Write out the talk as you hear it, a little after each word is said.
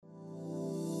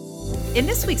In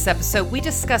this week's episode, we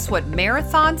discuss what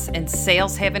marathons and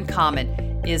sales have in common.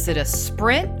 Is it a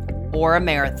sprint or a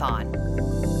marathon?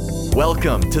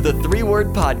 Welcome to the 3-Word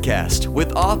Podcast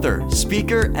with author,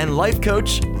 speaker, and life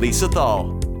coach, Lisa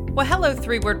Thal. Well, hello,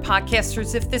 3-Word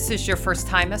Podcasters. If this is your first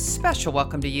time, a special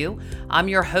welcome to you. I'm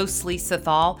your host, Lisa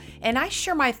Thal, and I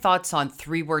share my thoughts on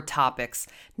 3-word topics,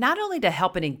 not only to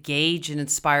help and engage and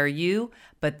inspire you,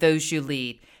 but those you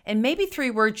lead. And maybe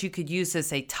 3 words you could use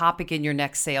as a topic in your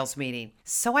next sales meeting.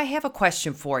 So I have a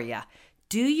question for you.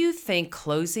 Do you think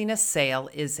closing a sale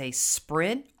is a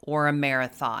sprint or a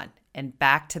marathon? And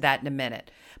back to that in a minute.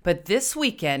 But this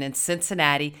weekend in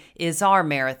Cincinnati is our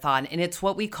marathon, and it's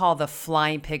what we call the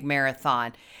Flying Pig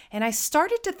Marathon. And I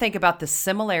started to think about the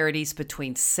similarities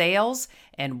between sales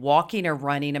and walking or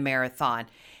running a marathon.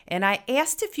 And I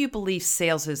asked if you believe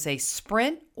sales is a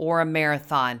sprint or a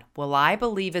marathon. Well, I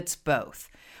believe it's both.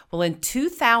 Well, in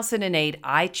 2008,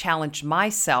 I challenged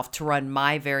myself to run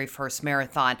my very first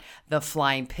marathon, the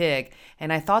Flying Pig.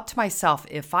 And I thought to myself,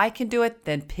 if I can do it,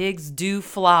 then pigs do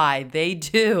fly. They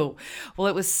do. Well,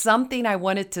 it was something I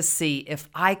wanted to see if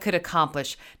I could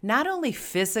accomplish, not only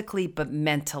physically, but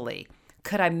mentally.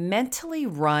 Could I mentally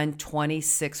run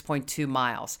 26.2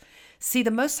 miles? See,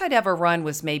 the most I'd ever run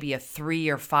was maybe a 3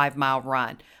 or 5 mile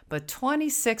run, but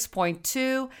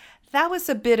 26.2, that was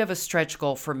a bit of a stretch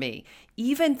goal for me.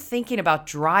 Even thinking about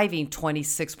driving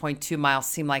 26.2 miles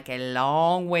seemed like a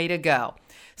long way to go.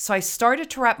 So I started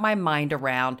to wrap my mind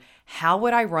around how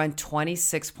would I run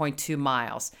 26.2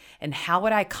 miles and how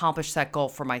would I accomplish that goal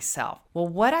for myself? Well,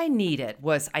 what I needed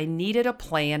was I needed a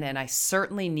plan, and I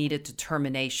certainly needed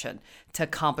determination to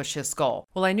accomplish this goal.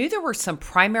 Well, I knew there were some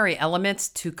primary elements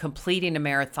to completing a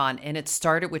marathon, and it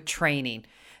started with training.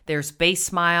 There's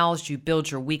base miles. You build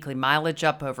your weekly mileage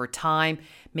up over time,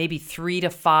 maybe 3 to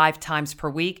 5 times per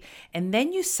week. And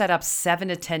then you set up 7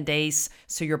 to 10 days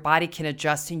so your body can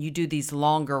adjust, and you do these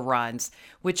longer runs,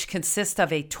 which consist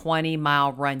of a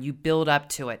 20-mile run. You build up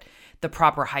to it. The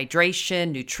proper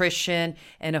hydration, nutrition,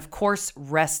 and of course,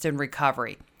 rest and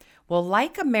recovery. Well,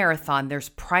 like a marathon, there's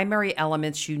primary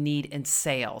elements you need in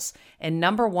sales. And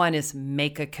number one is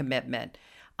make a commitment.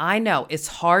 I know it's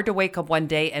hard to wake up one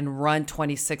day and run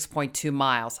 26.2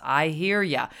 miles. I hear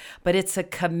ya, but it's a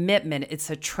commitment.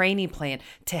 It's a training plan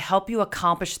to help you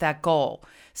accomplish that goal.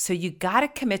 So you got to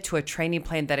commit to a training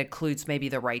plan that includes maybe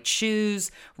the right shoes,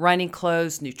 running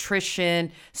clothes,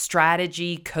 nutrition,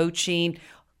 strategy, coaching,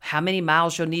 how many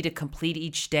miles you'll need to complete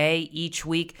each day, each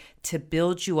week to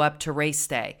build you up to race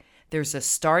day. There's a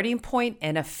starting point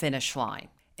and a finish line.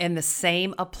 And the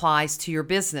same applies to your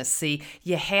business. See,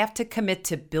 you have to commit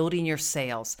to building your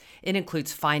sales. It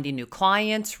includes finding new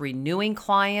clients, renewing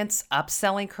clients,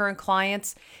 upselling current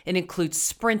clients. It includes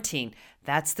sprinting.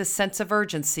 That's the sense of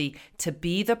urgency to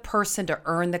be the person to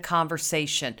earn the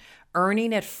conversation,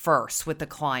 earning it first with the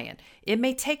client. It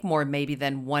may take more maybe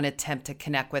than one attempt to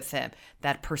connect with them.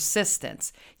 That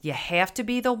persistence. You have to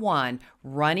be the one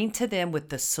running to them with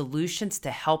the solutions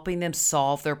to helping them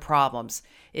solve their problems.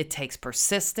 It takes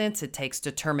persistence. It takes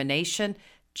determination,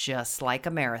 just like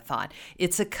a marathon.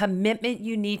 It's a commitment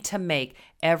you need to make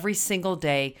every single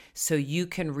day so you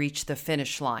can reach the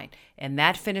finish line. And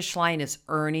that finish line is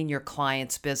earning your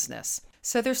client's business.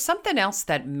 So there's something else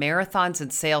that marathons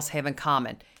and sales have in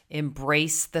common.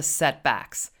 Embrace the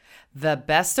setbacks. The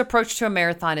best approach to a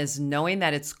marathon is knowing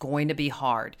that it's going to be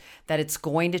hard, that it's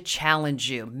going to challenge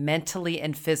you mentally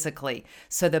and physically.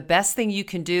 So the best thing you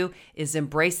can do is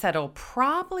embrace that it'll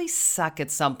probably suck at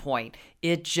some point.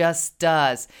 It just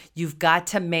does. You've got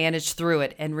to manage through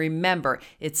it. And remember,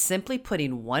 it's simply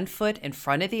putting one foot in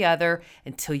front of the other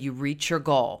until you reach your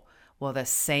goal. Well, the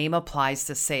same applies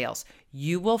to sales.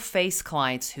 You will face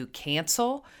clients who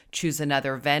cancel, choose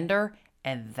another vendor,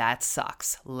 and that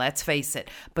sucks. Let's face it.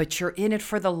 But you're in it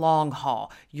for the long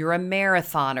haul. You're a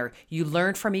marathoner. You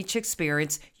learn from each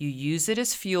experience. You use it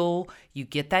as fuel. You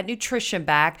get that nutrition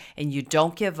back, and you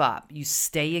don't give up. You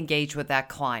stay engaged with that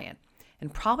client.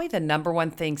 And probably the number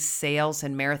one thing sales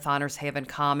and marathoners have in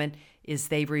common is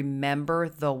they remember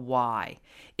the why.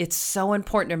 It's so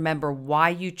important to remember why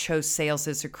you chose sales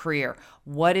as a career.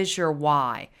 What is your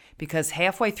why? Because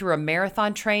halfway through a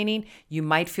marathon training, you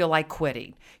might feel like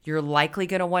quitting. You're likely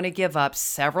going to want to give up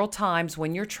several times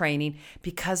when you're training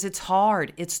because it's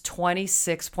hard. It's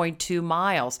 26.2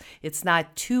 miles. It's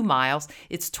not 2 miles.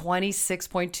 It's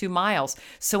 26.2 miles.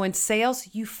 So in sales,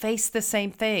 you face the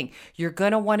same thing. You're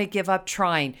going to want to give up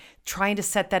trying. trying to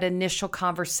set that initial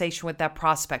conversation with that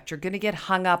prospect. You're going to get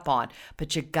hung up on,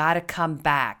 but you got to come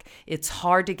back. It's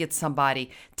hard to get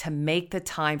somebody to make the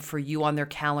time for you on their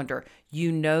calendar.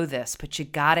 You know this, but you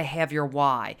got to have your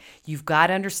why. You've got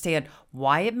to understand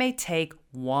why it may take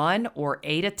 1 or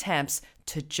 8 attempts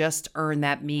to just earn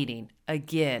that meeting.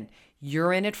 Again,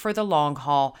 you're in it for the long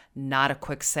haul, not a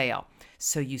quick sale.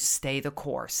 So you stay the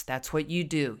course. That's what you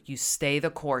do. You stay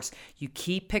the course. You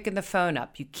keep picking the phone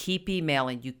up. You keep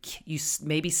emailing. You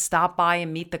maybe stop by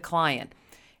and meet the client.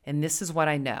 And this is what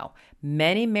I know.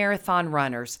 Many marathon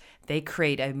runners, they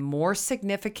create a more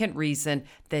significant reason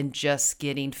than just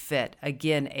getting fit.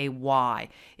 Again, a why.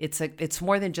 It's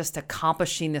more than just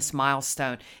accomplishing this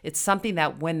milestone. It's something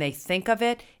that when they think of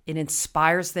it, it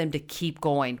inspires them to keep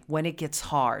going when it gets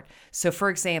hard. So for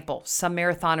example, some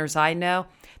marathoners I know,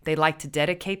 they like to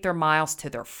dedicate their miles to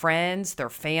their friends,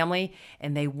 their family,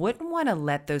 and they wouldn't want to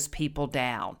let those people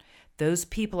down. Those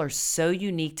people are so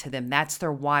unique to them. That's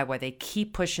their why they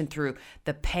keep pushing through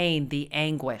the pain, the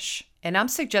anguish. And I'm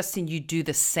suggesting you do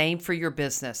the same for your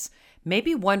business.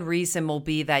 Maybe one reason will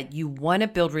be that you want to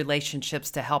build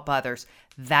relationships to help others.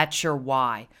 That's your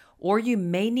why. Or you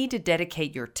may need to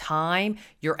dedicate your time,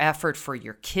 your effort for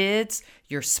your kids,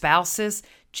 your spouses,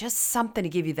 just something to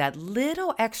give you that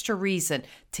little extra reason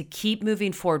to keep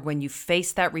moving forward when you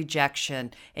face that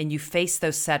rejection and you face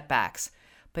those setbacks.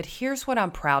 But here's what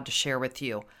I'm proud to share with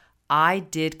you. I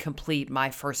did complete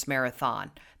my first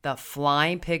marathon, the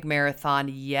Flying Pig Marathon.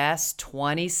 Yes,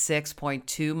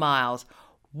 26.2 miles.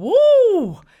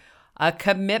 Woo! A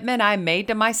commitment I made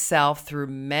to myself through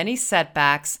many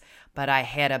setbacks, but I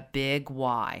had a big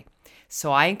why.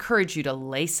 So I encourage you to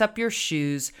lace up your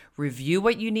shoes, review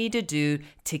what you need to do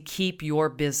to keep your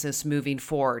business moving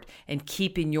forward and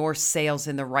keeping your sales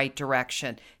in the right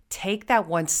direction. Take that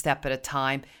one step at a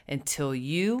time until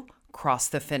you cross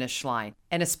the finish line.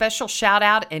 And a special shout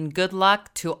out and good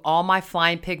luck to all my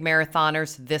Flying Pig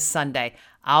marathoners this Sunday.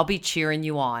 I'll be cheering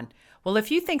you on. Well,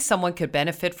 if you think someone could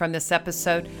benefit from this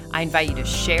episode, I invite you to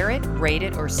share it, rate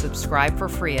it, or subscribe for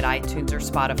free at iTunes or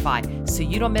Spotify so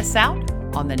you don't miss out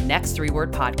on the next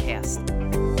 3-Word Podcast.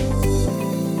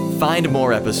 Find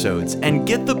more episodes and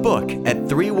get the book at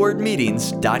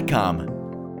 3wordmeetings.com.